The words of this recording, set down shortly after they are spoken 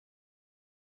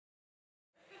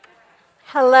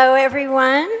Hello,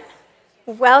 everyone.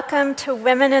 Welcome to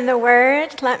Women in the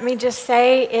Word. Let me just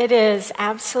say it is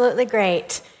absolutely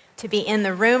great to be in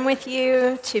the room with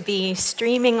you, to be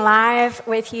streaming live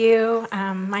with you.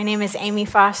 My name is Amy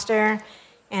Foster,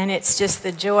 and it's just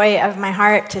the joy of my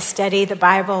heart to study the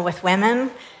Bible with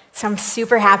women. So I'm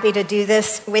super happy to do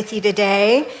this with you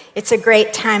today. It's a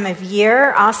great time of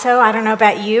year. Also, I don't know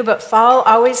about you, but fall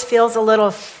always feels a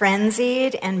little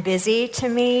frenzied and busy to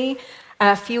me.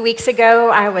 A few weeks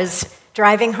ago, I was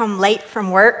driving home late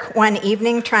from work one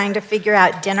evening trying to figure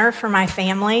out dinner for my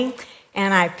family,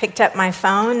 and I picked up my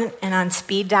phone, and on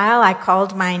speed dial, I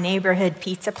called my neighborhood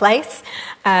pizza place,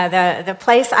 the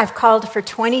place I've called for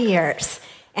 20 years.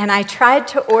 And I tried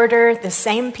to order the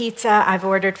same pizza I've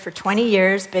ordered for 20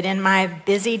 years, but in my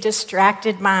busy,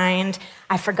 distracted mind,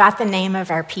 I forgot the name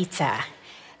of our pizza.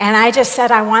 And I just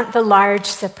said, I want the large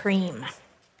supreme.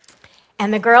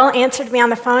 And the girl answered me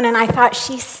on the phone, and I thought,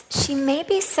 she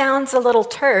maybe sounds a little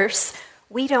terse.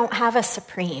 We don't have a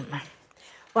supreme.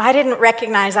 Well, I didn't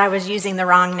recognize I was using the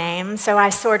wrong name, so I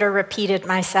sort of repeated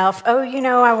myself,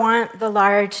 I want the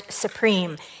large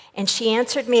supreme. And she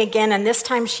answered me again, and this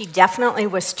time she definitely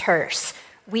was terse.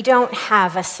 We don't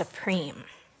have a supreme.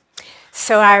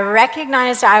 So I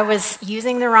recognized I was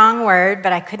using the wrong word,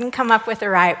 but I couldn't come up with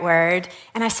the right word.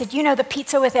 And I said, the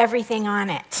pizza with everything on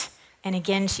it. And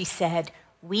again, she said,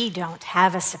 we don't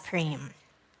have a supreme.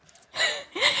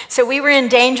 So we were in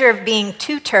danger of being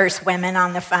two terse women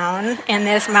on the phone in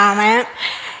this moment.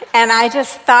 And I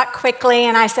just thought quickly,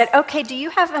 and I said, okay, do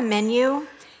you have a menu?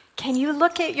 Can you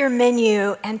look at your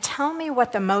menu and tell me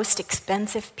what the most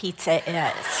expensive pizza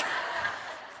is?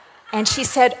 And she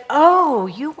said,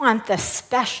 you want the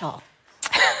special.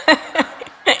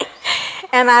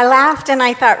 And I laughed and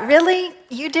I thought, really?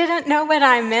 You didn't know what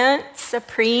I meant?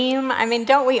 Supreme?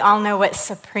 Don't we all know what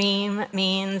supreme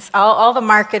means? All the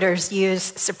marketers use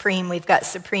Supreme. We've got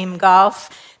Supreme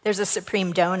Golf. There's a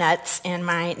Supreme Donuts in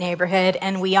my neighborhood.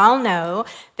 And we all know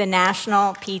the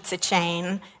national pizza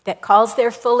chain that calls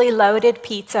their fully loaded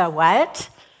pizza what?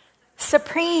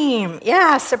 Supreme.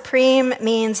 Yeah, supreme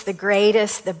means the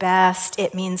greatest, the best.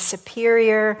 It means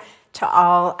superior to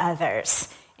all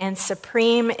others. And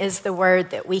supreme is the word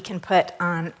that we can put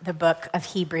on the book of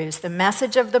Hebrews. The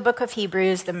message of the book of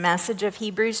Hebrews, the message of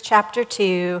Hebrews chapter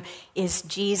 2 is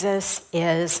Jesus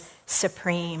is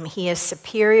supreme. He is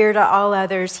superior to all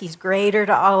others. He's greater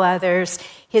to all others.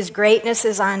 His greatness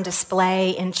is on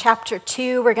display. In chapter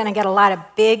 2, we're going to get a lot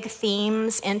of big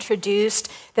themes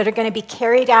introduced that are going to be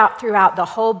carried out throughout the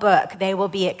whole book. They will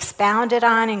be expounded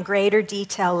on in greater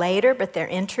detail later, but they're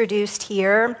introduced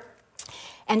here.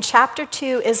 And chapter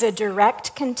 2 is a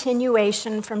direct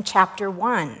continuation from chapter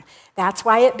 1. That's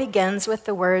why it begins with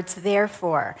the words,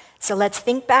 therefore. So let's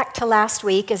think back to last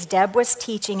week as Deb was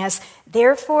teaching us.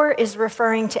 Therefore is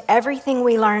referring to everything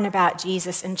we learn about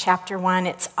Jesus in chapter 1.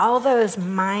 It's all those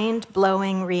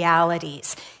mind-blowing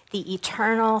realities. The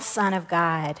eternal Son of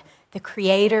God, the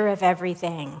creator of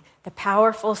everything, the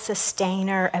powerful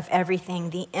sustainer of everything,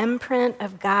 the imprint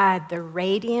of God, the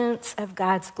radiance of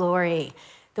God's glory,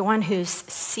 the one who's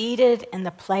seated in the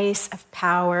place of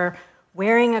power,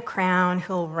 wearing a crown,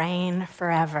 who'll reign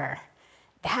forever.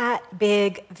 That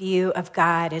big view of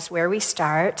God is where we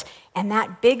start, and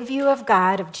that big view of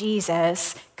God, of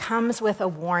Jesus, comes with a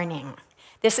warning.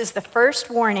 This is the first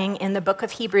warning in the book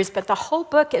of Hebrews, but the whole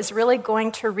book is really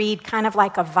going to read kind of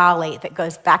like a volley that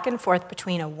goes back and forth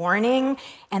between a warning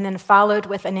and then followed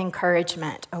with an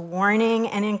encouragement. A warning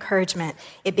and encouragement.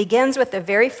 It begins with the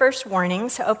very first warning,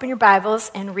 so open your Bibles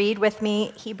and read with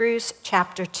me Hebrews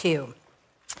chapter 2.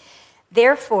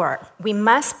 Therefore, we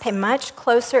must pay much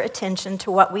closer attention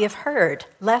to what we have heard,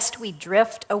 lest we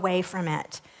drift away from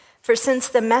it. For since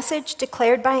the message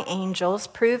declared by angels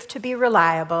proved to be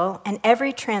reliable, and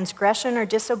every transgression or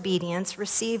disobedience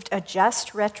received a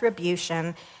just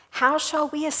retribution, how shall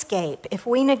we escape if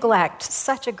we neglect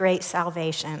such a great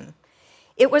salvation?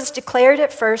 It was declared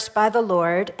at first by the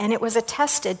Lord, and it was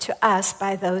attested to us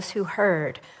by those who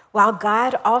heard, while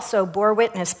God also bore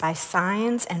witness by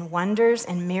signs and wonders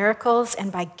and miracles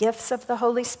and by gifts of the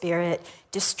Holy Spirit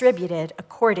distributed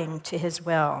according to his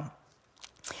will.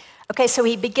 Okay, so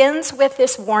he begins with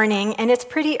this warning, and it's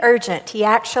pretty urgent. He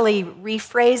actually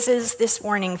rephrases this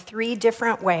warning 3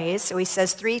 different ways. So he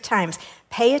says 3 times,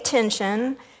 pay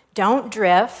attention, don't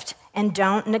drift, and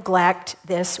don't neglect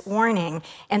this warning.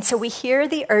 And so we hear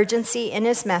the urgency in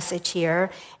his message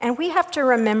here, and we have to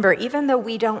remember, even though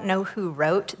we don't know who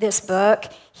wrote this book,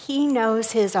 he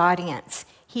knows his audience.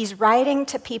 He's writing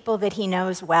to people that he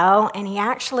knows well, and he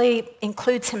actually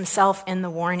includes himself in the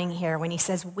warning here when he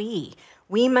says we.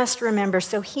 We must remember,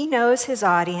 so he knows his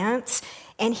audience,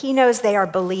 and he knows they are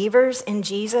believers in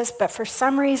Jesus, but for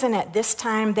some reason at this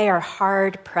time they are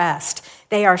hard pressed.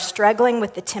 They are struggling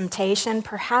with the temptation,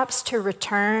 perhaps to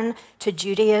return to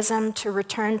Judaism, to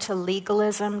return to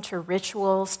legalism, to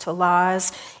rituals, to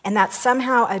laws, and that's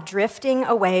somehow a drifting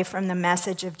away from the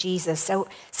message of Jesus.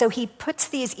 So he puts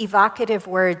these evocative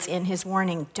words in his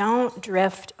warning, don't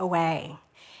drift away.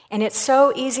 And it's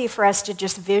so easy for us to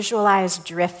just visualize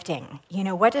drifting. You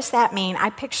know, what does that mean? I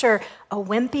picture a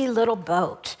wimpy little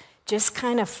boat just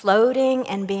kind of floating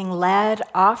and being led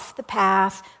off the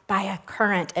path by a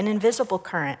current, an invisible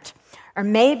current. Or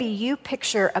maybe you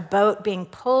picture a boat being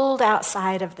pulled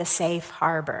outside of the safe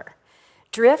harbor.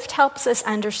 Drift helps us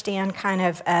understand kind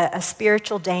of a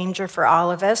spiritual danger for all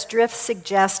of us. Drift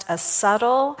suggests a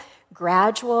subtle,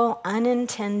 gradual,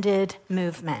 unintended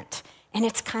movement. And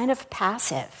it's kind of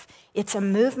passive. It's a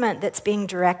movement that's being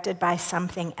directed by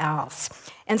something else.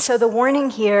 And so the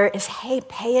warning here is, hey,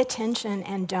 pay attention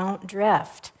and don't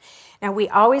drift. Now, we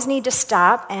always need to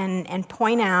stop and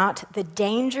point out the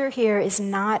danger here is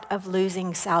not of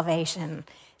losing salvation.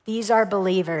 These are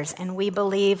believers, and we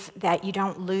believe that you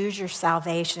don't lose your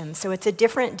salvation. So it's a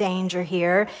different danger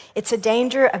here. It's a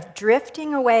danger of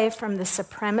drifting away from the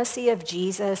supremacy of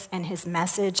Jesus and his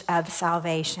message of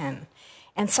salvation.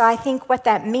 And so I think what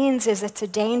that means is it's a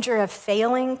danger of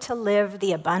failing to live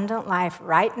the abundant life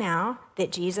right now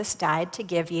that Jesus died to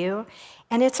give you.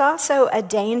 And it's also a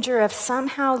danger of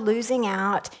somehow losing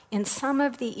out in some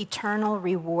of the eternal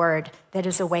reward that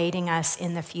is awaiting us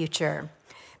in the future.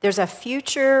 There's a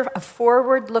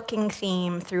forward-looking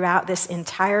theme throughout this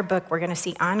entire book. We're going to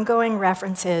see ongoing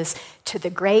references to the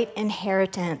great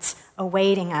inheritance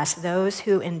awaiting us, those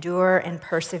who endure and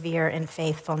persevere in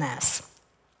faithfulness.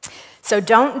 So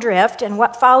don't drift, and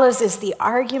what follows is the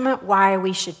argument why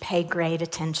we should pay great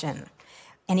attention.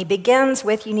 And he begins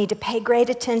with, you need to pay great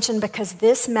attention because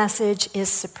this message is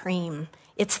supreme.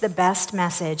 It's the best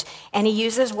message. And he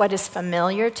uses what is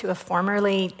familiar to a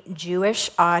formerly Jewish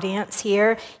audience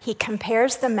here. He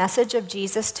compares the message of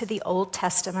Jesus to the Old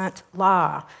Testament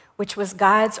law, which was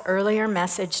God's earlier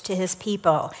message to his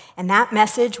people. And that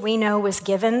message we know was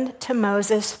given to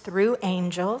Moses through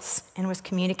angels and was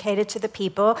communicated to the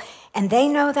people. And they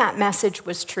know that message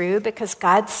was true because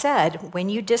God said, when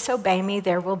you disobey me,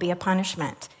 there will be a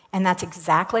punishment. And that's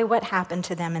exactly what happened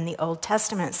to them in the Old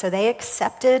Testament. So they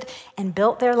accepted and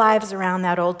built their lives around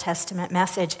that Old Testament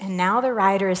message. And now the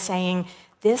writer is saying,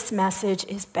 this message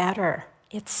is better.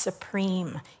 It's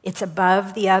supreme. It's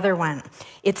above the other one.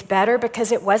 It's better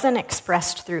because it wasn't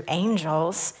expressed through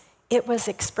angels. It was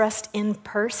expressed in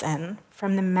person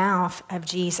from the mouth of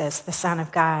Jesus, the Son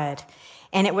of God.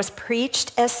 And it was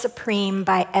preached as supreme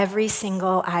by every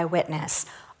single eyewitness.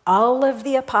 All of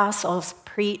the apostles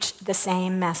preached the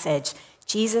same message.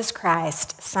 Jesus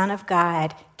Christ, Son of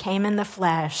God, came in the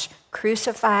flesh,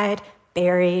 crucified,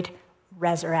 buried,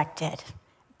 resurrected.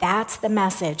 That's the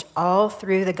message all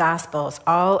through the Gospels,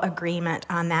 all agreement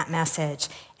on that message.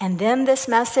 And then this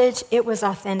message, it was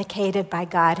authenticated by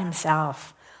God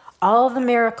himself. All the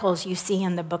miracles you see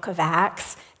in the book of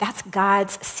Acts, that's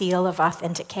God's seal of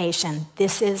authentication.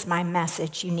 This is my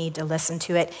message. You need to listen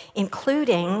to it,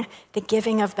 including the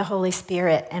giving of the Holy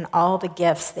Spirit and all the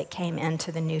gifts that came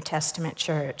into the New Testament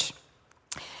church.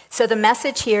 So the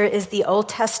message here is the Old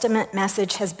Testament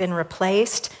message has been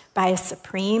replaced by a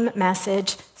supreme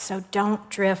message, so don't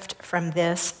drift from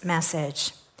this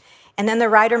message. And then the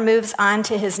writer moves on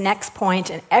to his next point,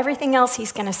 and everything else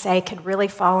he's going to say could really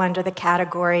fall under the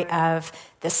category of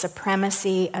the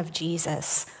supremacy of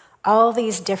Jesus. All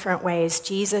these different ways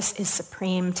Jesus is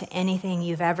supreme to anything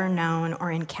you've ever known or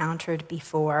encountered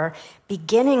before,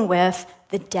 beginning with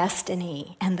the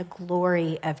destiny and the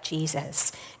glory of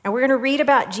Jesus. Now, we're going to read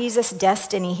about Jesus'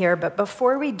 destiny here, but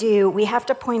before we do, we have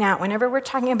to point out, whenever we're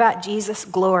talking about Jesus'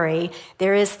 glory,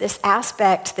 there is this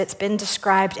aspect that's been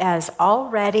described as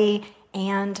already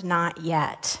and not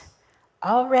yet.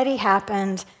 Already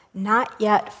happened, not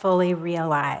yet fully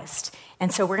realized.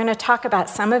 And so we're going to talk about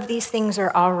some of these things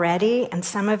are already and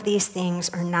some of these things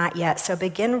are not yet. So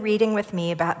begin reading with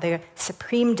me about the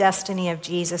supreme destiny of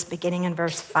Jesus, beginning in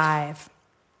verse 5.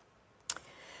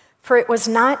 For it was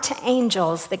not to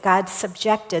angels that God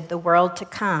subjected the world to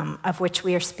come, of which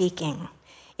we are speaking.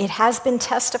 It has been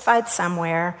testified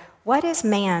somewhere, what is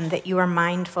man that you are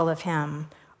mindful of him,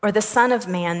 or the son of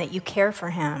man that you care for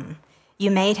him?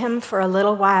 You made him for a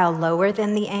little while lower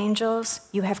than the angels.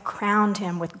 You have crowned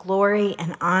him with glory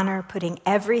and honor, putting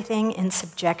everything in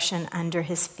subjection under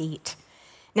his feet.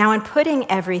 Now, in putting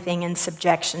everything in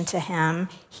subjection to him,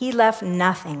 he left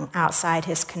nothing outside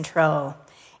his control.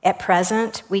 At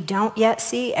present, we don't yet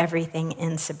see everything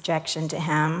in subjection to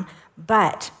him,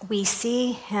 But we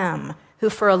see him who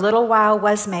for a little while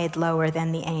was made lower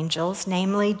than the angels,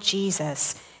 namely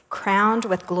Jesus, crowned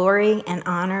with glory and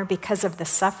honor because of the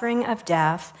suffering of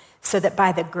death, so that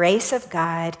by the grace of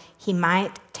God he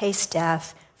might taste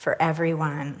death for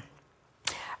everyone.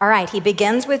 All right, he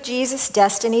begins with Jesus'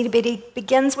 destiny, but he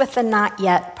begins with the not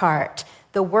yet part.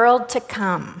 The world to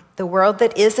come, the world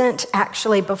that isn't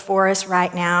actually before us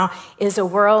right now, is a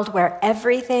world where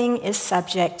everything is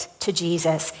subject to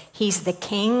Jesus. He's the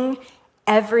king.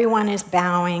 Everyone is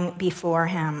bowing before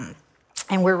him.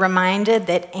 And we're reminded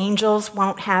that angels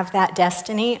won't have that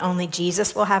destiny. Only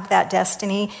Jesus will have that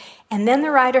destiny. And then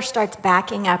the writer starts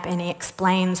backing up and he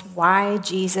explains why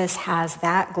Jesus has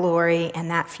that glory and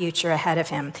that future ahead of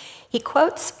him. He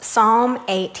quotes Psalm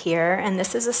 8 here, and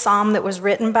this is a psalm that was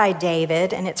written by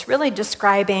David, and it's really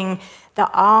describing the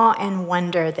awe and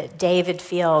wonder that David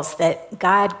feels that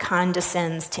God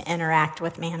condescends to interact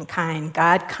with mankind.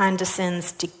 God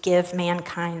condescends to give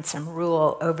mankind some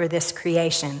rule over this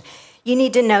creation. You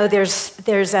need to know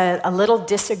there's a little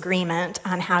disagreement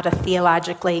on how to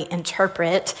theologically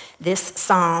interpret this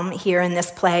psalm here in this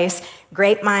place.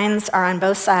 Great minds are on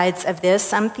both sides of this.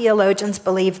 Some theologians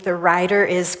believe the writer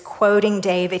is quoting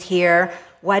David here.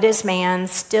 What is man?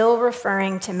 Still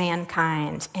referring to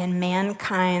mankind and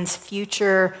mankind's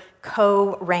future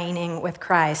co-reigning with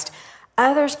Christ.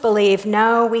 Others believe,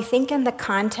 no, we think in the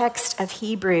context of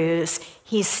Hebrews,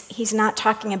 he's not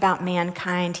talking about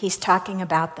mankind, he's talking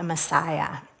about the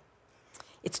Messiah.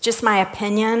 It's just my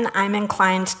opinion. I'm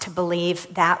inclined to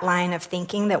believe that line of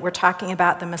thinking, that we're talking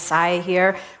about the Messiah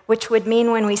here, which would mean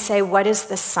when we say, what is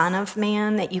the Son of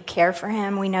Man, that you care for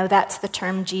him, we know that's the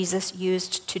term Jesus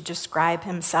used to describe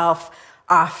himself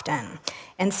often.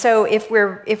 And so if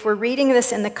we're reading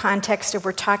this in the context of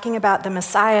we're talking about the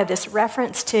Messiah, this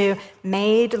reference to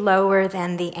made lower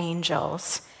than the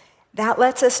angels, that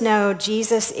lets us know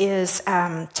Jesus is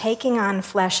taking on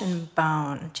flesh and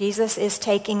bone. Jesus is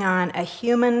taking on a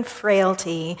human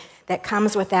frailty that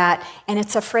comes with that, and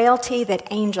it's a frailty that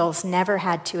angels never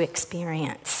had to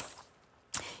experience.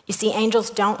 You see, angels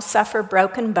don't suffer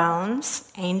broken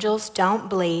bones, angels don't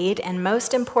bleed, and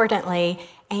most importantly,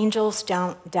 angels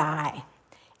don't die.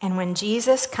 And when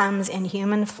Jesus comes in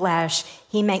human flesh,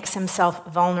 he makes himself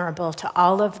vulnerable to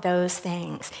all of those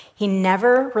things. He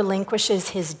never relinquishes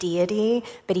his deity,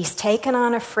 but he's taken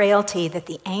on a frailty that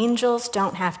the angels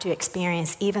don't have to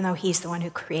experience, even though he's the one who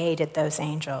created those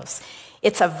angels.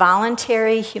 It's a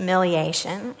voluntary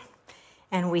humiliation,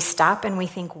 and we stop and we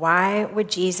think, why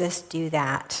would Jesus do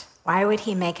that? Why would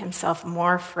he make himself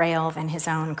more frail than his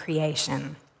own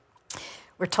creation?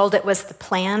 We're told it was the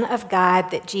plan of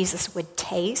God that Jesus would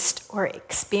taste or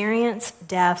experience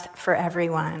death for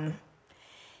everyone.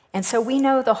 And so we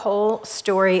know the whole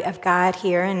story of God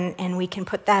here, and we can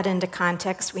put that into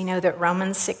context. We know that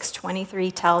Romans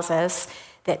 6:23 tells us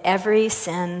that every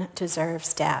sin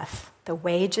deserves death. The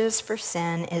wages for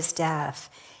sin is death.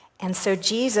 And so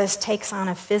Jesus takes on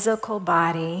a physical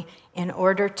body in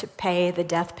order to pay the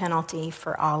death penalty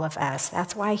for all of us.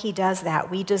 That's why he does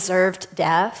that. We deserved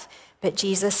death, but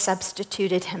Jesus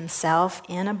substituted himself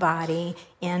in a body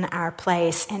in our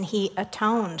place, and he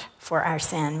atoned for our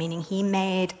sin, meaning he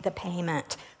made the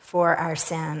payment for our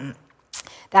sin.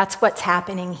 That's what's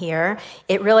happening here.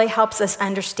 It really helps us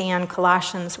understand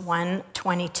Colossians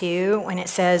 1:22 when it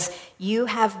says, you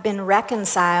have been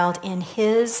reconciled in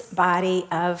his body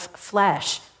of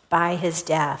flesh by his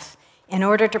death, in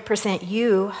order to present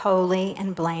you holy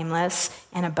and blameless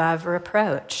and above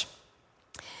reproach.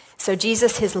 So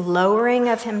Jesus, his lowering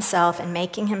of himself and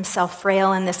making himself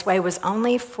frail in this way was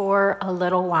only for a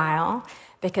little while,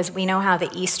 because we know how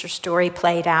the Easter story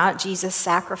played out. Jesus'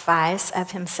 sacrifice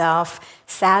of himself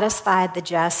satisfied the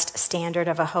just standard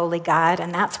of a holy God,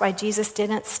 and that's why Jesus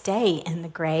didn't stay in the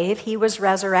grave. He was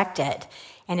resurrected,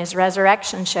 and his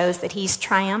resurrection shows that he's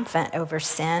triumphant over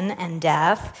sin and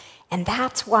death, and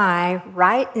that's why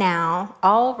right now,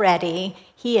 already,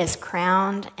 he is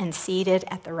crowned and seated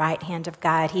at the right hand of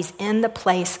God. He's in the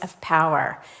place of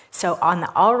power. So on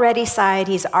the already side,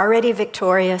 he's already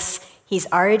victorious,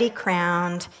 he's already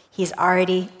crowned, he's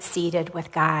already seated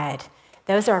with God.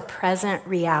 Those are present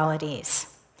realities.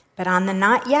 But on the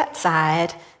not yet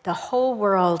side, the whole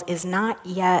world is not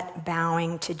yet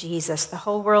bowing to Jesus. The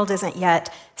whole world isn't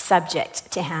yet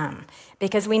subject to him.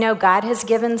 Because we know God has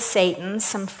given Satan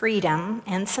some freedom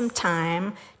and some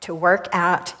time to work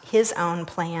out his own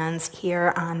plans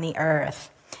here on the earth.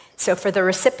 So for the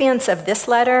recipients of this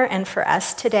letter and for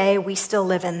us today, we still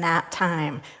live in that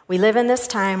time. We live in this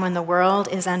time when the world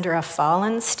is under a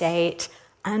fallen state,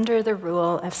 under the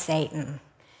rule of Satan.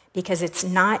 because it's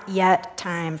not yet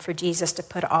time for Jesus to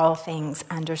put all things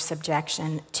under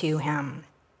subjection to him.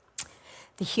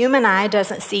 The human eye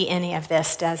doesn't see any of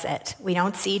this, does it? We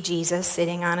don't see Jesus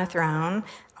sitting on a throne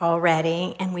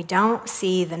already, and we don't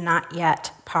see the not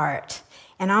yet part.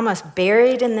 And almost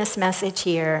buried in this message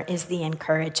here is the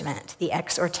encouragement, the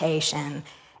exhortation.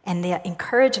 And the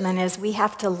encouragement is we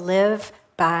have to live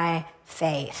by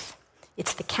faith.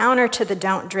 It's the counter to the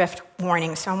don't drift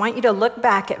warning. So I want you to look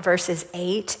back at verses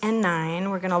 8 and 9.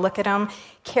 We're going to look at them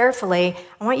carefully.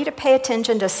 I want you to pay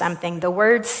attention to something. The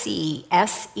word see,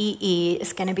 S-E-E,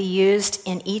 is going to be used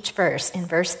in each verse, in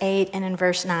verse 8 and in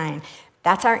verse 9.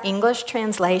 That's our English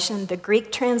translation. The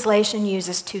Greek translation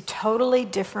uses two totally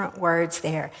different words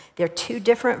there. They're two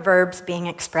different verbs being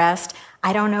expressed.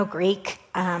 I don't know Greek,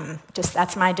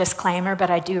 that's my disclaimer,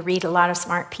 but I do read a lot of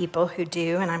smart people who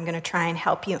do, and I'm going to try and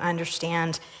help you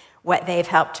understand what they've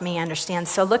helped me understand.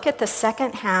 So look at the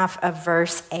second half of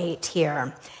verse 8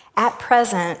 here. At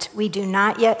present, we do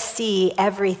not yet see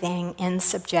everything in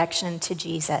subjection to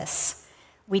Jesus.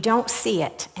 We don't see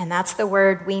it, and that's the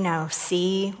word we know,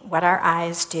 see, what our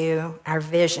eyes do, our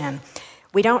vision.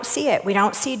 We don't see it. We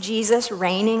don't see Jesus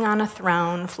reigning on a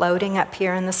throne, floating up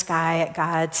here in the sky at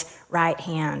God's right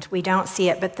hand. We don't see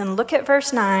it. But then look at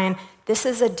verse 9. This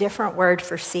is a different word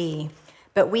for see.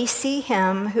 But we see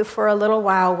him who for a little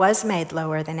while was made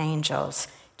lower than angels,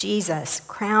 Jesus,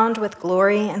 crowned with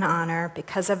glory and honor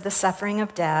because of the suffering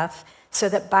of death, so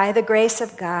that by the grace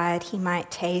of God he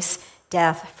might taste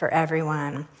death for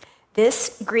everyone.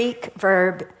 This Greek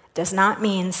verb does not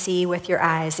mean see with your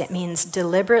eyes. It means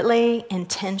deliberately,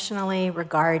 intentionally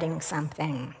regarding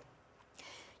something.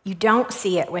 You don't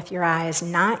see it with your eyes,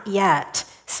 not yet,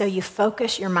 so you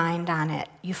focus your mind on it.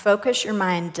 You focus your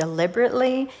mind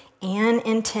deliberately and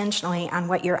intentionally on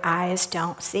what your eyes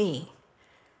don't see.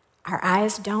 Our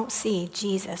eyes don't see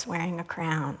Jesus wearing a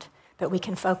crown, but we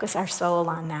can focus our soul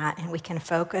on that, and we can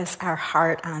focus our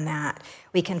heart on that.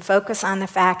 We can focus on the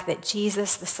fact that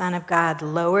Jesus, the Son of God,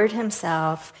 lowered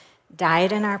himself,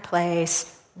 died in our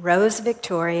place, rose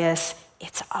victorious.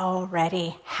 It's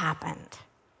already happened.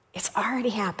 It's already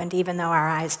happened, even though our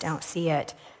eyes don't see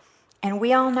it. And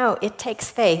we all know it takes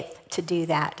faith to do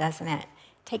that, doesn't it?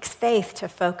 It takes faith to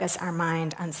focus our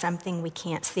mind on something we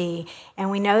can't see. And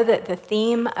we know that the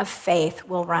theme of faith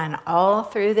will run all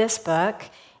through this book,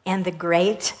 and the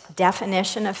great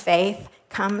definition of faith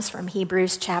comes from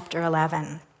Hebrews chapter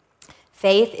 11.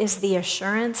 Faith is the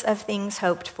assurance of things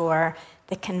hoped for,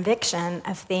 the conviction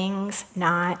of things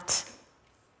not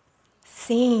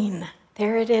seen.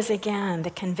 There it is again,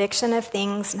 the conviction of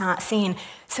things not seen.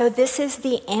 So this is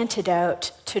the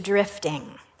antidote to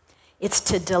drifting. It's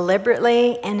to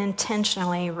deliberately and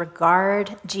intentionally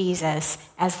regard Jesus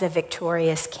as the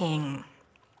victorious King.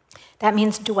 That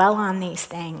means dwell on these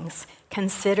things,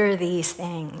 consider these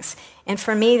things. And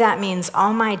for me, that means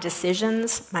all my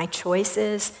decisions, my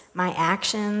choices, my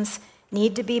actions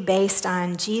need to be based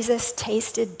on Jesus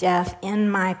tasted death in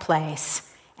my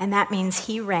place. And that means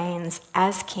he reigns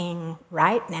as King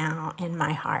right now in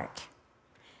my heart.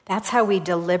 That's how we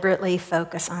deliberately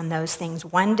focus on those things.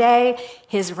 One day,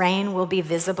 his reign will be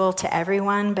visible to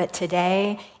everyone, but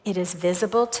today it is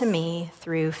visible to me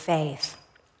through faith.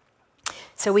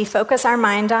 So we focus our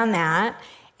mind on that,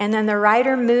 and then the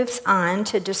writer moves on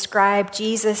to describe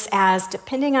Jesus as,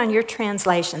 depending on your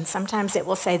translation, sometimes it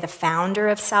will say the founder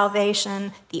of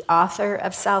salvation, the author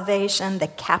of salvation, the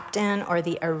captain or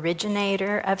the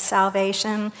originator of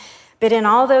salvation. But in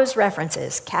all those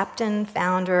references, captain,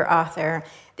 founder, author,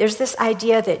 there's this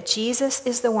idea that Jesus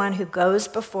is the one who goes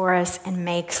before us and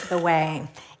makes the way.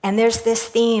 And there's this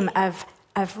theme of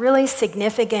really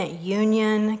significant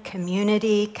union,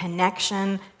 community,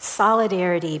 connection,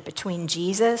 solidarity between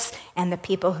Jesus and the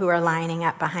people who are lining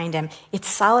up behind him. It's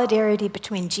solidarity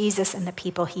between Jesus and the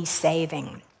people he's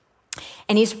saving.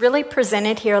 And he's really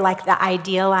presented here like the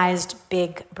idealized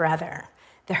big brother,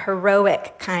 the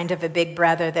heroic kind of a big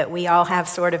brother that we all have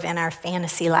sort of in our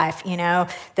fantasy life, you know,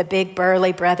 the big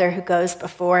burly brother who goes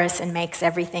before us and makes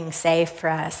everything safe for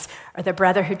us, or the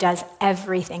brother who does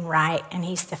everything right, and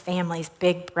he's the family's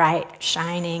big, bright,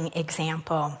 shining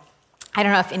example. I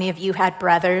don't know if any of you had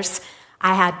brothers.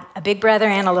 I had a big brother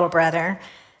and a little brother.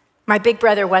 My big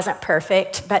brother wasn't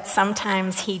perfect, but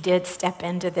sometimes he did step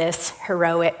into this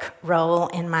heroic role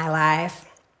in my life.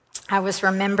 I was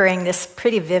remembering this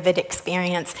pretty vivid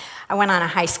experience. I went on a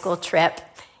high school trip,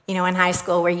 you know, in high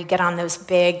school where you get on those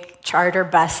big charter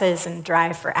buses and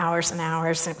drive for hours and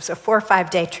hours. It was a 4 or 5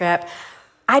 day trip.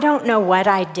 I don't know what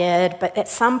I did, but at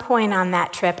some point on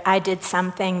that trip, I did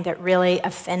something that really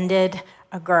offended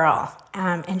a girl,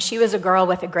 and she was a girl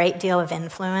with a great deal of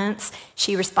influence.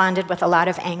 She responded with a lot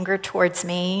of anger towards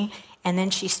me, and then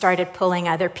she started pulling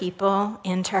other people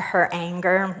into her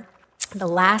anger. The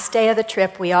last day of the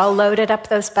trip, we all loaded up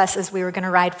those buses. We were going to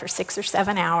ride for 6 or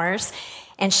 7 hours,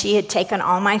 and she had taken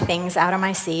all my things out of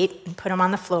my seat and put them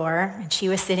on the floor, and she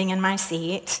was sitting in my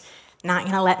seat, not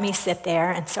going to let me sit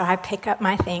there. And so I pick up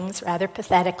my things rather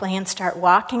pathetically and start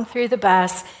walking through the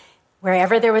bus.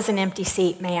 Wherever there was an empty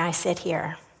seat, may I sit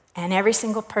here? And every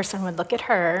single person would look at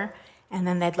her, and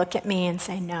then they'd look at me and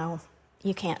say, no,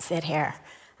 you can't sit here.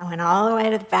 I went all the way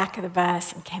to the back of the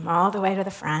bus and came all the way to the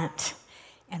front.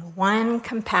 And one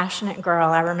compassionate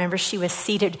girl, I remember she was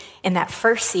seated in that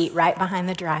first seat right behind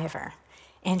the driver.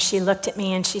 And she looked at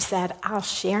me and she said, I'll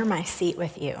share my seat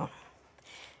with you.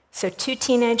 So 2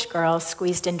 teenage girls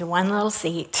squeezed into one little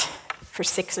seat for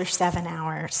 6 or 7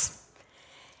 hours.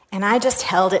 And I just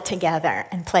held it together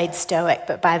and played stoic.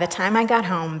 But by the time I got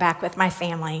home, back with my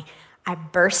family, I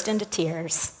burst into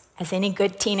tears. As any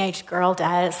good teenage girl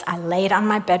does, I laid on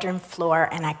my bedroom floor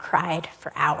and I cried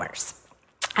for hours.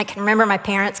 I can remember my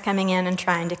parents coming in and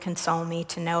trying to console me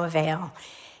to no avail.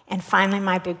 And finally,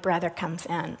 my big brother comes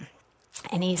in.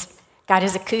 And he's got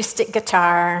his acoustic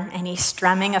guitar, and he's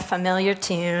strumming a familiar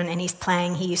tune, and he's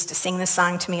playing. He used to sing this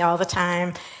song to me all the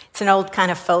time. It's an old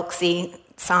kind of folksy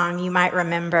song you might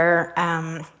remember.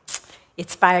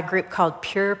 It's by a group called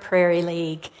Pure Prairie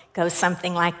League. Goes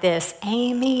something like this: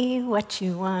 Amy, what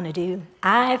you want to do?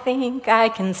 I think I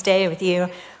can stay with you.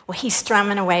 Well, he's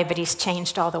strumming away, but he's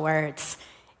changed all the words.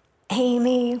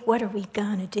 Amy, what are we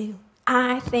gonna do?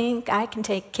 I think I can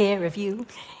take care of you.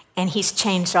 And he's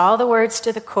changed all the words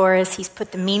to the chorus. He's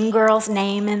put the mean girl's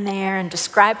name in there and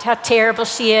described how terrible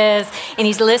she is. And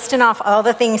he's listing off all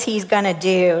the things he's gonna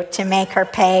do to make her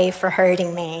pay for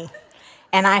hurting me.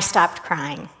 And I stopped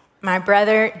crying. My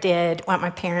brother did what my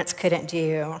parents couldn't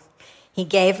do. He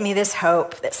gave me this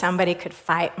hope that somebody could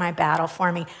fight my battle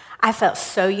for me. I felt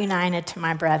so united to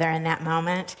my brother in that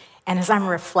moment. And as I'm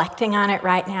reflecting on it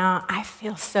right now, I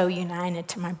feel so united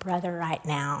to my brother right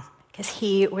now because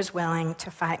he was willing to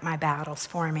fight my battles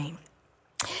for me.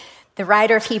 The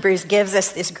writer of Hebrews gives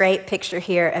us this great picture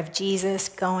here of Jesus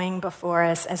going before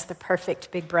us as the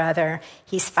perfect big brother.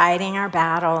 He's fighting our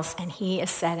battles, and he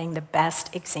is setting the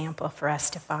best example for us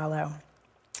to follow.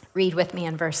 Read with me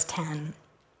in verse 10.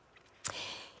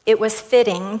 It was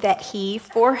fitting that he,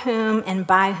 for whom and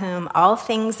by whom all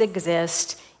things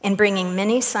exist, in bringing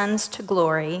many sons to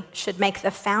glory, should make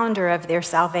the founder of their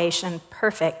salvation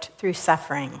perfect through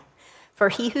suffering. For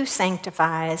he who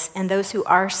sanctifies and those who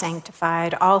are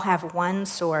sanctified all have one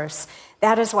source.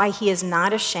 That is why he is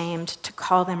not ashamed to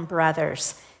call them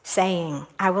brothers, saying,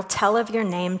 I will tell of your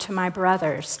name to my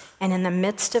brothers, and in the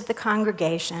midst of the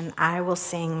congregation I will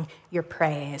sing your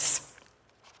praise.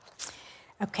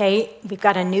 Okay, we've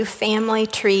got a new family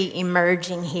tree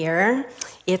emerging here.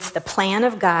 It's the plan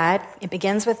of God. It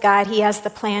begins with God. He has the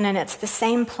plan, and it's the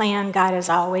same plan God has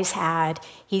always had.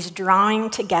 He's drawing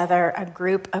together a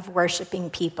group of worshiping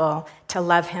people to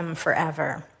love him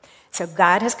forever. So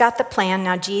God has got the plan.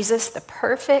 Now Jesus, the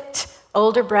perfect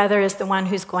older brother, is the one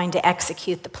who's going to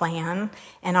execute the plan.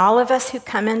 And all of us who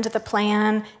come into the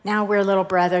plan, now we're little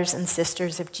brothers and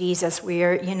sisters of Jesus.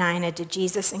 We're united to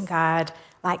Jesus and God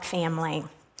like family.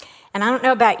 And I don't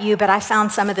know about you, but I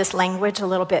found some of this language a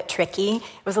little bit tricky.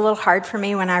 It was a little hard for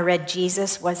me when I read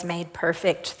Jesus was made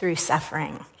perfect through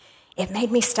suffering. It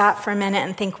made me stop for a minute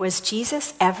and think, was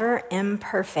Jesus ever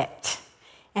imperfect?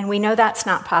 And we know that's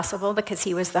not possible because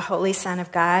he was the Holy Son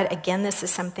of God. Again, this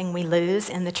is something we lose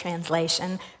in the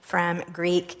translation from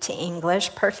Greek to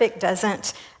English. Perfect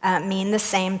doesn't mean the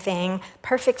same thing.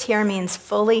 Perfect here means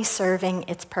fully serving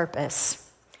its purpose,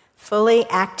 fully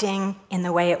acting in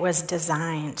the way it was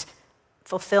designed,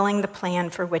 fulfilling the plan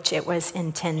for which it was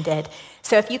intended.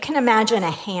 So if you can imagine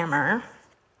a hammer,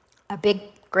 a big,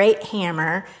 great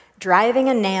hammer, driving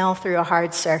a nail through a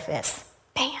hard surface,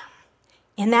 bam!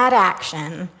 In that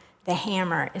action, the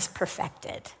hammer is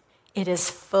perfected. It is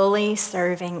fully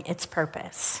serving its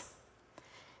purpose.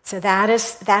 So that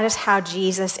is how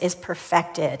Jesus is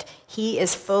perfected. He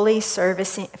is fully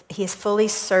serving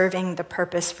the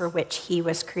purpose for which he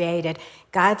was created.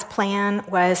 God's plan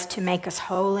was to make us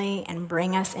holy and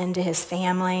bring us into his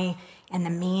family, and the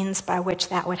means by which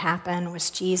that would happen was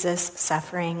Jesus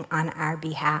suffering on our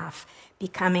behalf,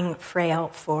 becoming frail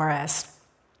for us.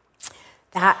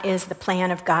 That is the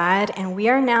plan of God, and we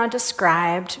are now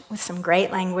described with some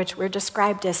great language. We're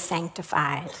described as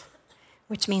sanctified,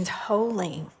 which means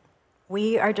holy.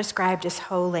 We are described as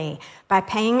holy. By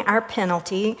paying our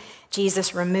penalty,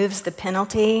 Jesus removes the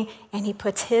penalty, and he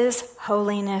puts his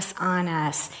holiness on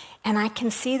us. And I can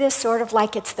see this sort of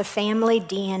like it's the family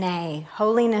DNA.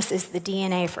 Holiness is the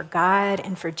DNA for God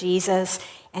and for Jesus,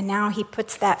 and now he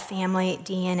puts that family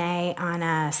DNA on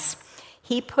us.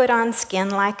 He put on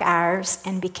skin like ours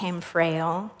and became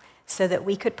frail so that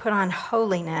we could put on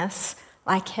holiness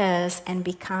like his and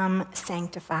become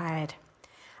sanctified.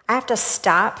 I have to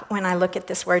stop when I look at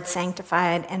this word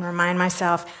sanctified and remind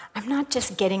myself, I'm not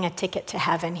just getting a ticket to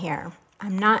heaven here.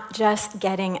 I'm not just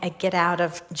getting a get out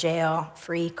of jail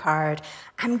free card.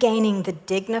 I'm gaining the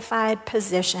dignified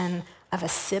position of a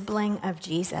sibling of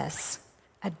Jesus,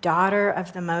 a daughter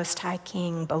of the Most High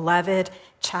King, beloved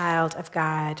child of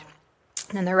God.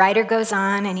 And then the writer goes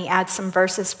on and he adds some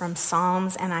verses from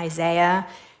Psalms and Isaiah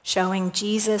showing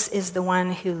Jesus is the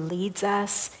one who leads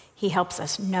us. He helps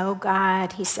us know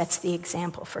God. He sets the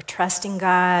example for trusting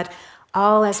God,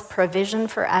 all as provision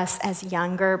for us as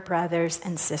younger brothers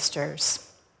and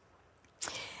sisters.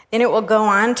 Then it will go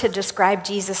on to describe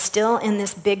Jesus still in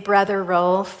this big brother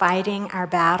role, fighting our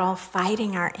battle,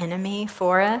 fighting our enemy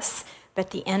for us.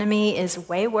 But the enemy is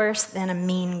way worse than a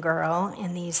mean girl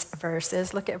in these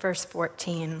verses. Look at verse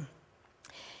 14.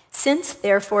 Since,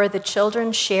 therefore, the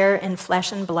children share in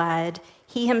flesh and blood,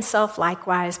 he himself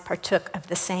likewise partook of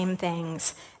the same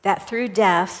things, that through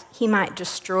death he might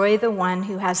destroy the one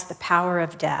who has the power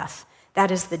of death,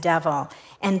 that is the devil,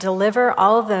 and deliver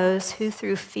all those who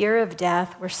through fear of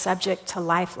death were subject to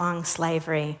lifelong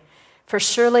slavery. For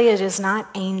surely it is not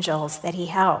angels that he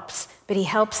helps, but he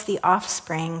helps the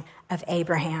offspring of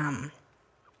Abraham.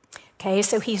 Okay,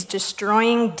 so he's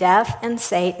destroying death and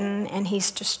Satan, and he's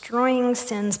destroying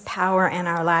sin's power in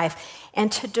our life.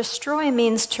 And to destroy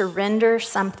means to render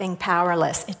something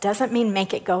powerless. It doesn't mean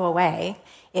make it go away.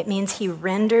 It means he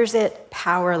renders it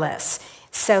powerless.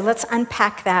 So let's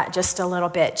unpack that just a little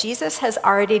bit. Jesus has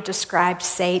already described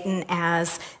Satan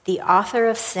as the author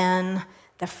of sin,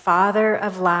 the father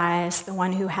of lies, the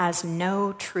one who has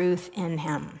no truth in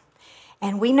him.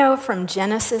 And we know from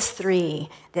Genesis 3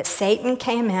 that Satan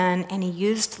came in and he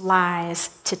used lies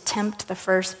to tempt the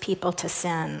first people to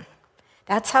sin.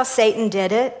 That's how Satan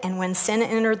did it, and when sin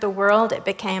entered the world, it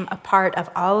became a part of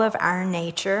all of our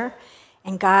nature.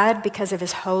 And God, because of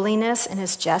his holiness and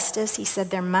his justice, he said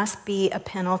there must be a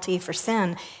penalty for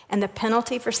sin. And the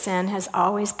penalty for sin has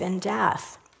always been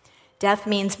death. Death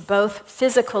means both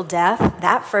physical death,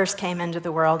 that first came into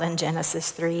the world in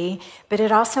Genesis 3, but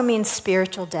it also means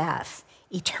spiritual death,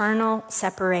 eternal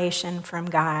separation from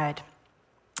God.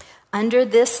 Under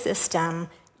this system,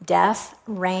 death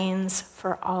reigns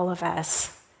for all of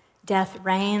us. Death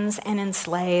reigns and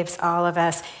enslaves all of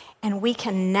us, and we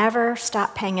can never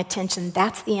stop paying attention.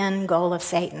 That's the end goal of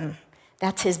Satan.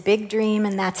 That's his big dream,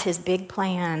 and that's his big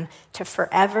plan, to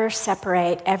forever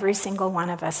separate every single one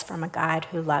of us from a God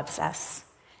who loves us.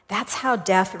 That's how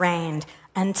death reigned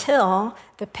until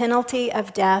the penalty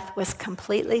of death was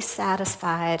completely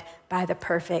satisfied by the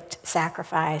perfect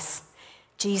sacrifice.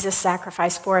 Jesus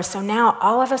sacrificed for us. So now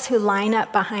all of us who line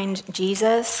up behind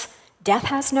Jesus, death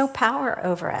has no power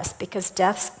over us because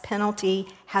death's penalty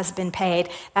has been paid.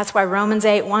 That's why Romans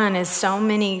 8:1 is so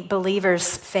many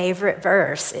believers' favorite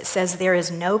verse. It says, there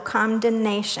is no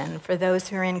condemnation for those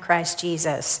who are in Christ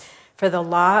Jesus, for the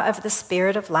law of the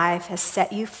Spirit of life has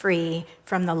set you free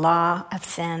from the law of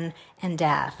sin and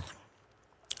death.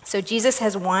 So Jesus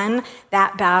has won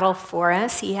that battle for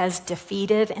us. He has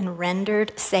defeated and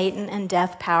rendered Satan and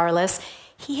death powerless.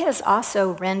 He has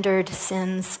also rendered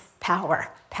sin's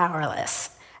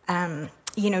powerless.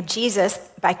 Jesus,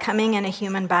 by coming in a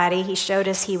human body, he showed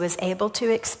us he was able to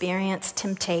experience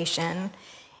temptation,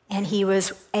 and he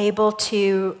was able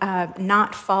to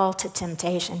not fall to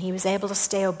temptation. He was able to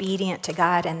stay obedient to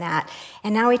God in that.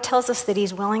 And now he tells us that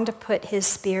he's willing to put his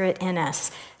Spirit in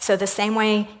us. So the same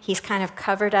way he's kind of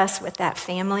covered us with that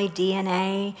family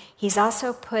DNA, he's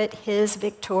also put his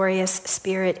victorious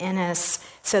Spirit in us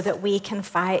so that we can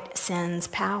fight sin's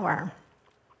power.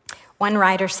 One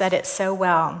writer said it so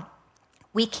well: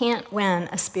 we can't win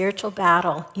a spiritual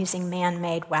battle using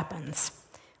man-made weapons.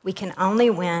 We can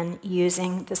only win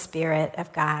using the Spirit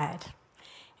of God.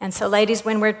 And so, ladies,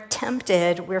 when we're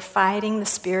tempted, we're fighting the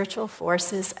spiritual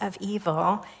forces of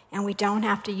evil, and we don't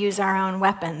have to use our own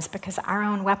weapons because our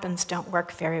own weapons don't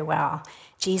work very well.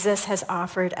 Jesus has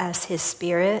offered us his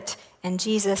Spirit, and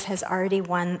Jesus has already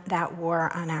won that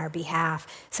war on our behalf.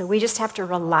 So we just have to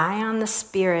rely on the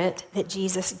Spirit that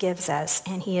Jesus gives us,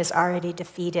 and he has already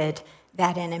defeated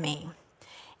that enemy.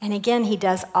 And again, he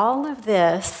does all of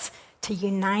this to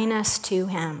unite us to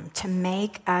him, to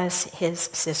make us his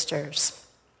sisters.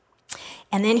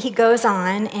 And then he goes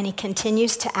on and he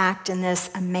continues to act in this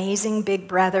amazing big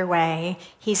brother way.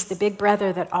 He's the big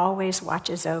brother that always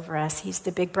watches over us. He's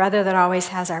the big brother that always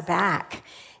has our back.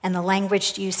 And the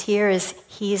language used here is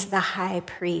he's the high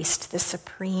priest, the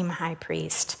supreme high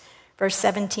priest. Verse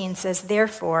 17 says,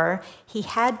 therefore, he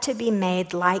had to be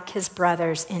made like his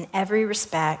brothers in every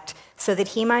respect so that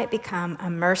he might become a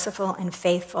merciful and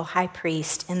faithful high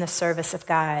priest in the service of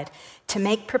God, to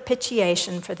make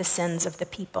propitiation for the sins of the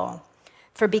people.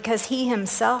 For because he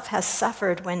himself has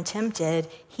suffered when tempted,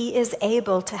 he is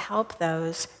able to help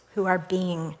those who are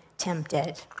being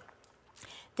tempted.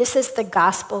 This is the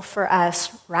gospel for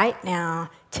us right now,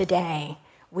 today.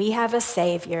 We have a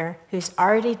Savior who's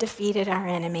already defeated our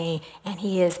enemy, and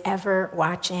he is ever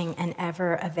watching and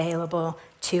ever available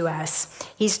to us.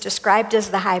 He's described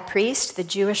as the high priest. The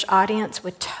Jewish audience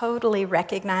would totally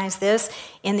recognize this.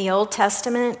 In the Old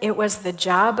Testament, it was the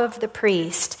job of the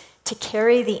priest to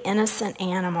carry the innocent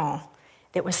animal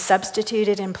that was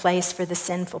substituted in place for the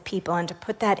sinful people and to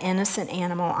put that innocent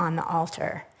animal on the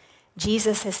altar.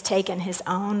 Jesus has taken his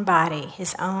own body,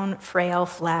 his own frail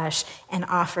flesh, and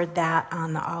offered that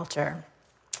on the altar.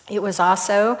 It was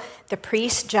also the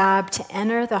priest's job to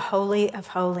enter the Holy of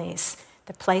Holies,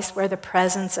 the place where the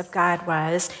presence of God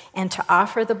was, and to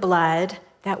offer the blood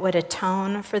that would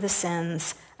atone for the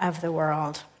sins of the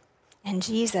world. And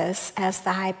Jesus, as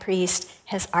the high priest,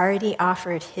 has already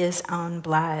offered his own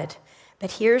blood.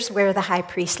 But here's where the high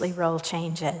priestly role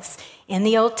changes. In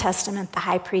the Old Testament, the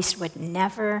high priest would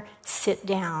never sit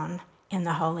down in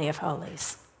the Holy of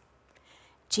Holies.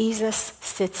 Jesus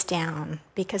sits down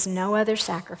because no other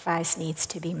sacrifice needs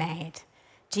to be made.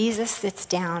 Jesus sits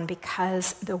down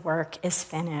because the work is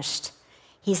finished.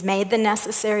 He's made the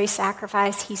necessary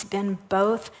sacrifice. He's been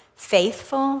both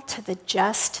faithful to the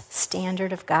just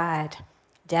standard of God.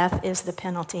 Death is the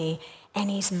penalty. And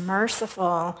he's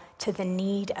merciful to the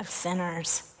need of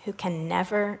sinners who can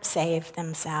never save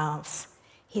themselves.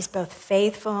 He's both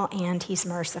faithful and he's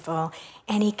merciful.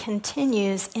 And he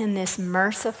continues in this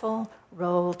merciful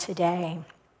role today.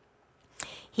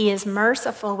 He is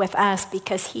merciful with us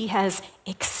because he has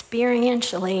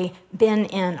experientially been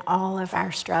in all of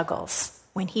our struggles.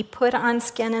 When he put on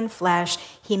skin and flesh,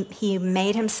 he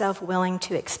made himself willing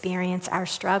to experience our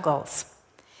struggles.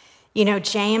 You know,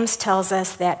 James tells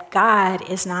us that God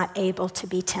is not able to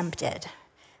be tempted.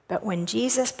 But when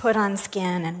Jesus put on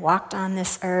skin and walked on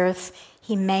this earth,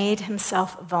 he made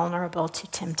himself vulnerable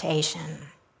to temptation.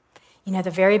 You know,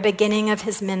 the very beginning of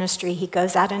his ministry, he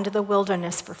goes out into the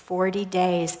wilderness for 40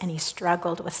 days and he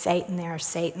struggled with Satan there.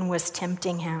 Satan was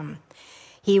tempting him.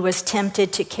 He was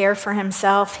tempted to care for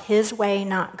himself his way,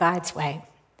 not God's way.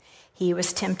 He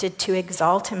was tempted to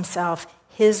exalt himself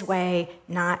his way,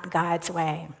 not God's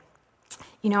way.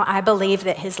 You know, I believe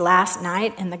that his last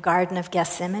night in the Garden of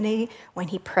Gethsemane, when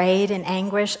he prayed in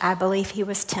anguish, I believe he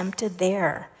was tempted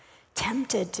there,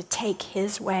 tempted to take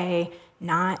his way,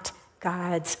 not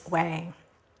God's way.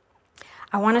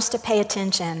 I want us to pay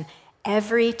attention.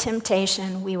 Every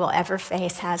temptation we will ever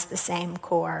face has the same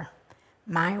core: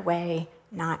 my way,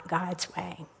 not God's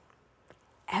way.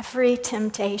 Every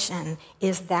temptation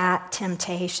is that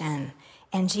temptation,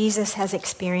 and Jesus has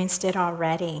experienced it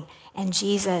already. And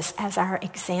Jesus, as our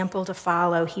example to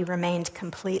follow, he remained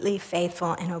completely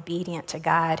faithful and obedient to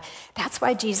God. That's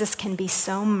why Jesus can be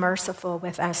so merciful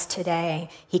with us today.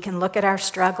 He can look at our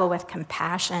struggle with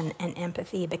compassion and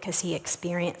empathy because he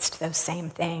experienced those same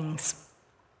things.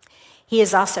 He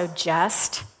is also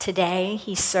just. Today,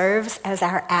 he serves as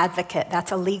our advocate.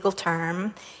 That's a legal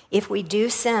term. If we do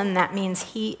sin, that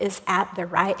means he is at the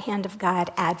right hand of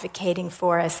God advocating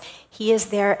for us. He is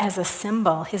there as a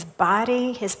symbol. His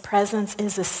body, his presence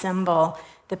is a symbol.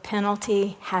 The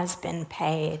penalty has been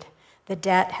paid. The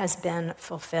debt has been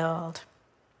fulfilled.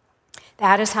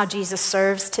 That is how Jesus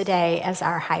serves today as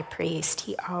our high priest.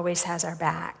 He always has our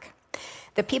back.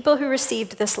 The people who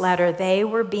received this letter, they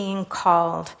were being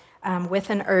called with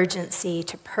an urgency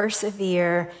to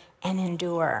persevere and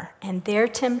endure. And their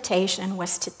temptation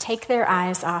was to take their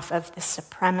eyes off of the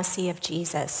supremacy of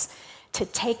Jesus, to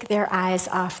take their eyes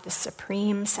off the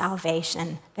supreme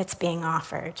salvation that's being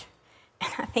offered.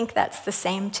 And I think that's the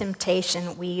same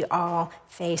temptation we all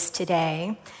face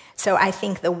today. So I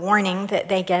think the warning that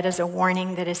they get is a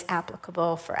warning that is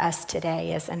applicable for us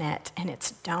today, isn't it? And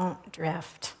it's don't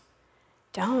drift.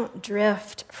 Don't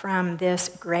drift from this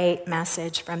great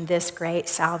message, from this great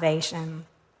salvation.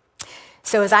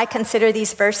 So as I consider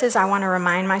these verses, I want to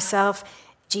remind myself,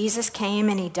 Jesus came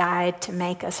and he died to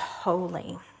make us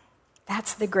holy.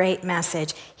 That's the great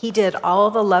message. He did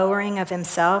all the lowering of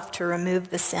himself to remove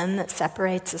the sin that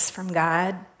separates us from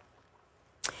God.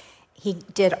 He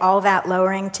did all that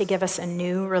lowering to give us a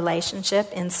new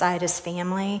relationship inside his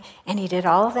family, and he did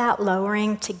all that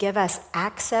lowering to give us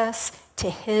access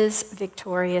to his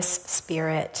victorious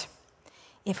spirit.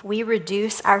 If we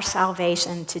reduce our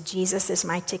salvation to Jesus is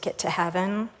my ticket to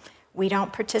heaven, we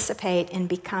don't participate in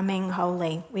becoming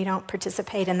holy. We don't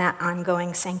participate in that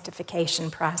ongoing sanctification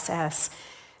process.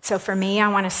 So for me, I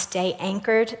want to stay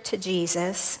anchored to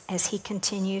Jesus as he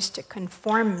continues to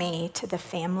conform me to the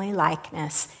family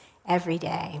likeness every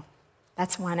day.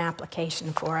 That's one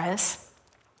application for us.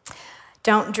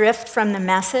 Don't drift from the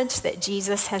message that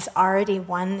Jesus has already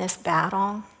won this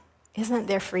battle. Isn't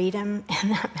there freedom in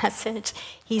that message?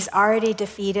 He's already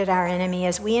defeated our enemy.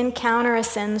 As we encounter a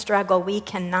sin struggle, we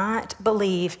cannot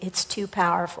believe it's too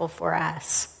powerful for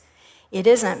us. It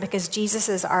isn't, because Jesus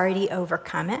has already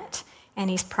overcome it, and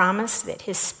he's promised that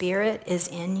his spirit is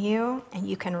in you, and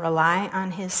you can rely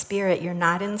on his spirit. You're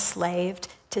not enslaved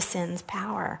to sin's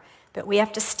power. But we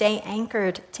have to stay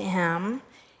anchored to him,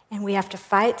 and we have to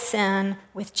fight sin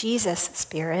with Jesus'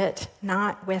 spirit,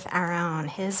 not with our own.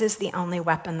 His is the only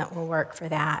weapon that will work for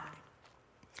that.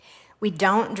 We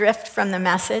don't drift from the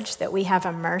message that we have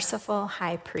a merciful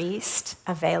high priest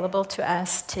available to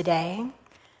us today,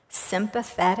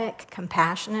 sympathetic,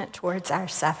 compassionate towards our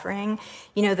suffering.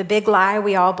 You know, the big lie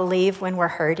we all believe when we're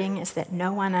hurting is that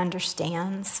no one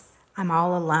understands. I'm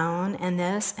all alone in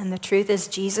this. And the truth is,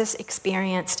 Jesus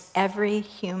experienced every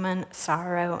human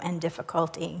sorrow and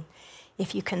difficulty.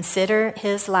 If you consider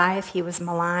his life, he was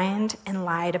maligned and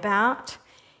lied about.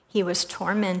 He was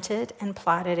tormented and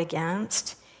plotted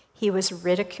against. He was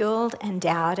ridiculed and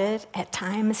doubted, at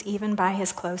times even by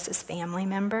his closest family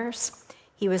members.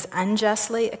 He was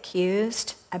unjustly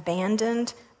accused,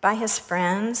 abandoned by his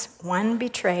friends. One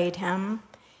betrayed him.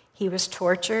 He was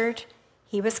tortured.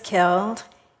 He was killed.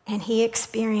 And he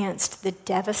experienced the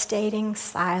devastating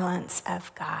silence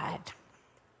of God.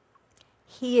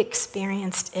 He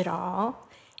experienced it all,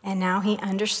 and now he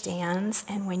understands.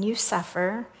 And when you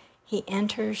suffer, he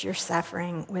enters your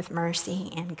suffering with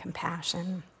mercy and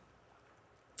compassion.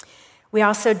 We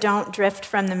also don't drift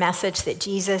from the message that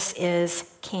Jesus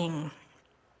is king.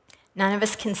 None of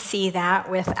us can see that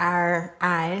with our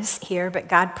eyes here, but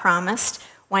God promised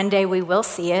one day we will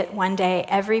see it. One day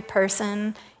every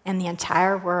person in the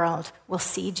entire world will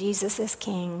see Jesus as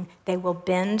king. They will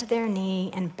bend their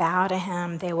knee and bow to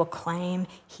him. They will claim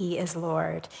he is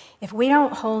Lord. If we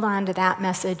don't hold on to that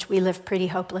message, we live pretty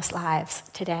hopeless lives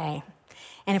today.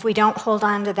 And if we don't hold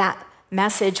on to that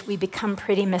message, we become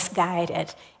pretty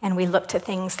misguided, and we look to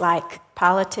things like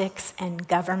politics and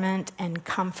government and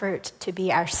comfort to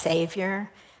be our savior,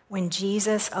 when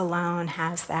Jesus alone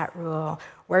has that rule.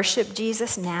 Worship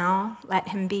Jesus now, let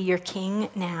him be your king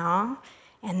now,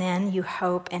 and then you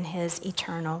hope in his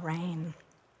eternal reign.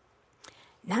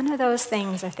 None of those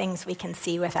things are things we can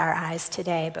see with our eyes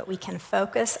today, but we can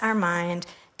focus our mind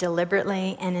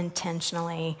deliberately and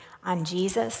intentionally on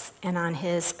Jesus and on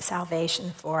his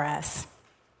salvation for us.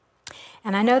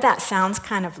 And I know that sounds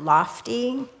kind of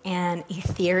lofty and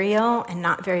ethereal and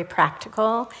not very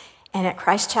practical. And at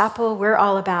Christ Chapel, we're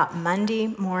all about Monday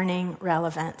morning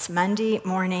relevance, Monday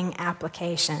morning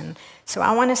application. So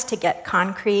I want us to get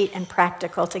concrete and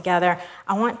practical together.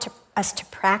 I want us to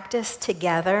practice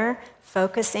together,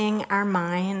 focusing our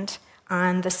mind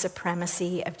on the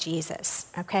supremacy of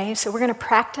Jesus, okay? So we're going to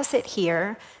practice it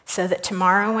here so that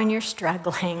tomorrow when you're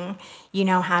struggling, you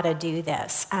know how to do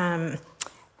this.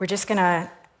 We're just going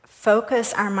to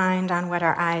focus our mind on what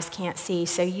our eyes can't see.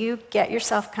 So you get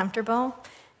yourself comfortable.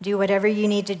 Do whatever you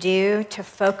need to do to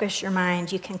focus your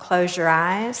mind. You can close your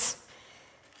eyes.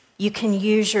 You can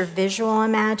use your visual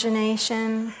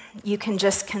imagination. You can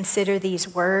just consider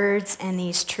these words and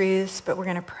these truths, but we're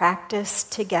going to practice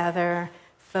together,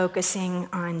 focusing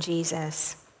on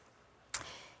Jesus.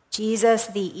 Jesus,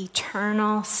 the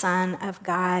eternal Son of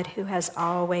God who has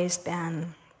always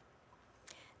been.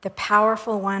 The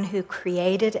powerful one who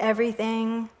created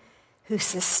everything, who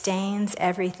sustains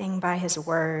everything by his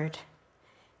word.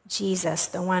 Jesus,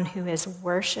 the one who is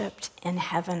worshiped in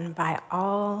heaven by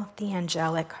all the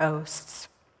angelic hosts.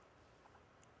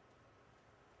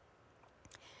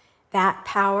 That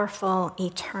powerful,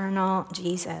 eternal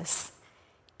Jesus,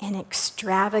 in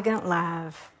extravagant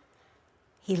love,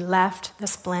 he left the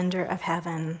splendor of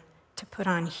heaven to put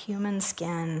on human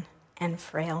skin and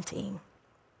frailty.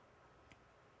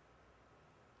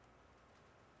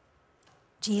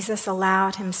 Jesus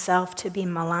allowed himself to be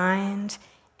maligned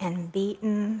and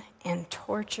beaten and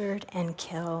tortured and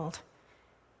killed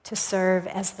to serve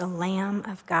as the Lamb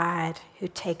of God who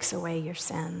takes away your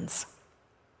sins.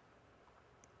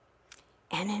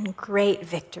 And in great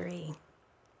victory,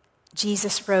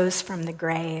 Jesus rose from the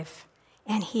grave,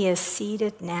 And he is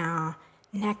seated now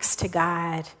next to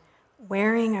God,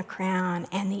 wearing a crown,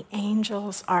 and the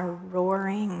angels are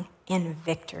roaring in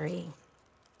victory.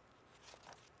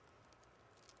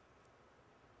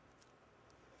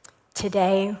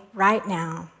 Today, right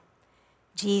now,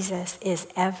 Jesus is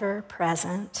ever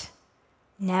present,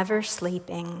 never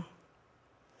sleeping,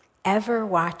 ever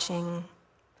watching,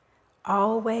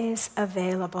 always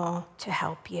available to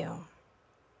help you.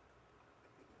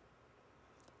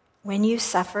 When you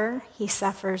suffer, he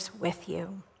suffers with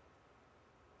you.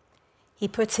 He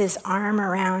puts his arm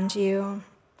around you,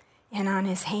 and on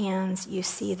his hands you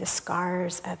see the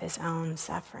scars of his own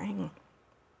suffering.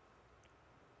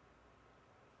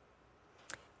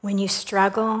 When you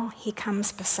struggle, he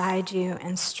comes beside you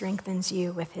and strengthens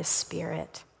you with his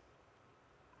Spirit.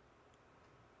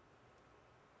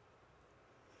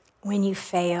 When you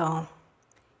fail,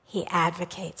 he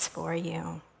advocates for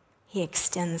you. He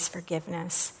extends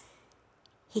forgiveness.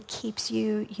 He keeps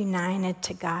you united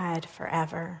to God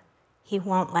forever. He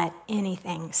won't let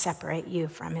anything separate you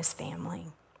from his family.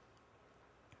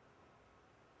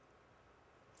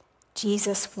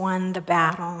 Jesus won the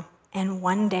battle, and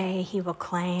one day he will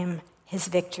claim his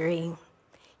victory.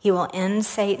 He will end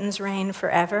Satan's reign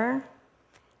forever.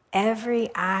 Every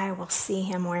eye will see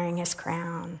him wearing his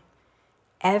crown.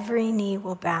 Every knee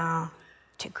will bow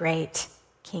to great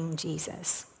King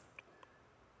Jesus.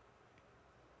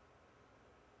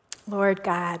 Lord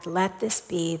God, let this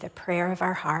be the prayer of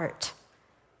our heart,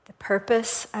 the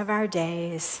purpose of our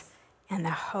days, and the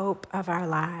hope of our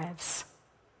lives.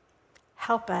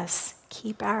 Help us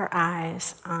keep our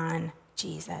eyes on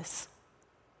Jesus.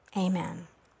 Amen.